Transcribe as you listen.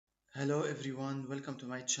Hello everyone, welcome to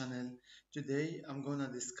my channel. Today I'm gonna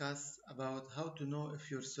discuss about how to know if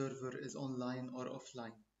your server is online or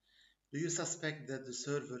offline. Do you suspect that the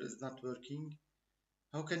server is not working?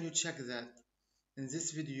 How can you check that? In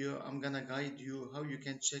this video I'm gonna guide you how you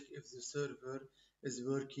can check if the server is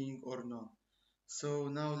working or not. So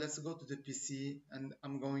now let's go to the PC and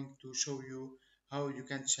I'm going to show you how you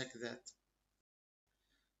can check that.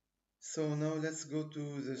 So now let's go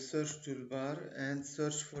to the search toolbar and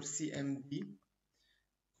search for CMD.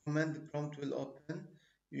 Command prompt will open.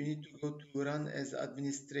 You need to go to run as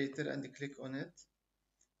administrator and click on it.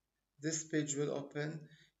 This page will open.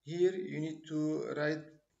 Here you need to write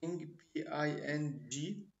ping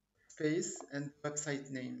space and website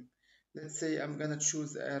name. Let's say I'm gonna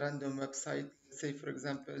choose a random website. Let's say for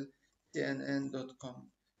example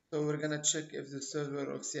CNN.com. So we're gonna check if the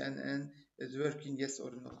server of CNN is working, yes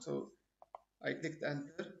or no. So I clicked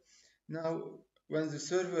enter. Now, when the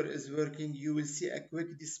server is working, you will see a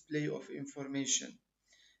quick display of information.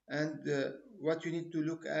 And what you need to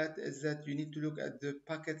look at is that you need to look at the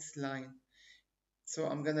packets line. So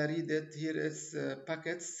I'm gonna read it. Here is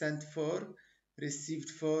packets sent 4, received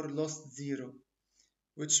 4, lost 0,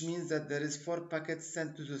 which means that there is 4 packets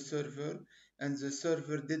sent to the server, and the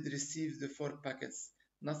server did receive the 4 packets.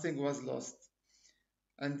 Nothing was lost.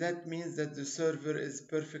 And that means that the server is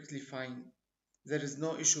perfectly fine. There is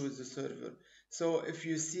no issue with the server. So if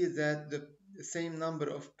you see that the same number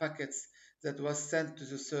of packets that was sent to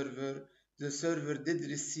the server did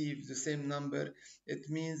receive the same number, it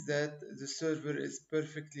means that the server is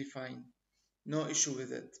perfectly fine. No issue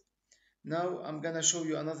with it. Now I'm gonna show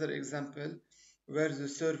you another example where the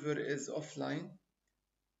server is offline,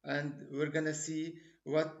 and we're gonna see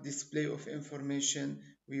what display of information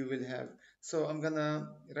we will have. So I'm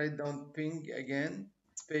gonna write down ping again,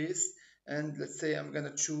 space, and let's say I'm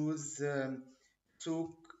gonna choose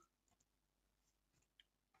souk.com,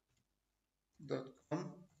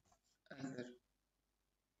 enter.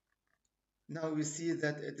 Now we see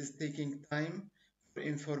that it is taking time for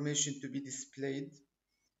information to be displayed,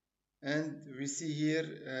 and we see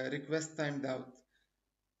here request timed out.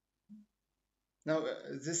 Now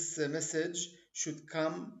this message should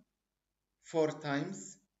come 4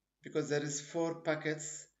 times because there is 4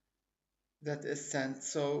 packets that is sent.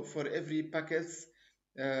 So for every packets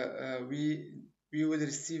we will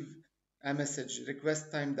receive a message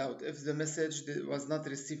request timed out if the message was not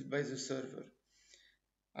received by the server.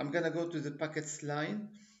 I'm gonna go to the packets line.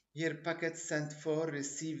 Here packets sent 4,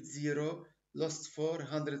 received 0, lost 4,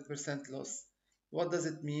 100% loss. What does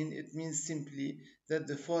it mean? It means simply that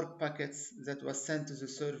the 4 packets that was sent to the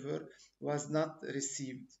server was not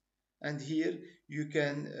received. And here you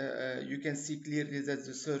can see clearly that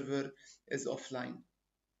the server is offline.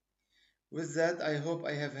 With that, I hope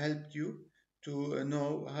I have helped you to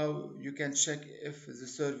know how you can check if the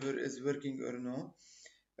server is working or no.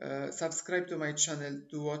 Subscribe to my channel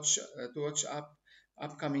to watch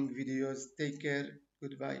upcoming videos. Take care.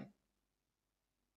 Goodbye.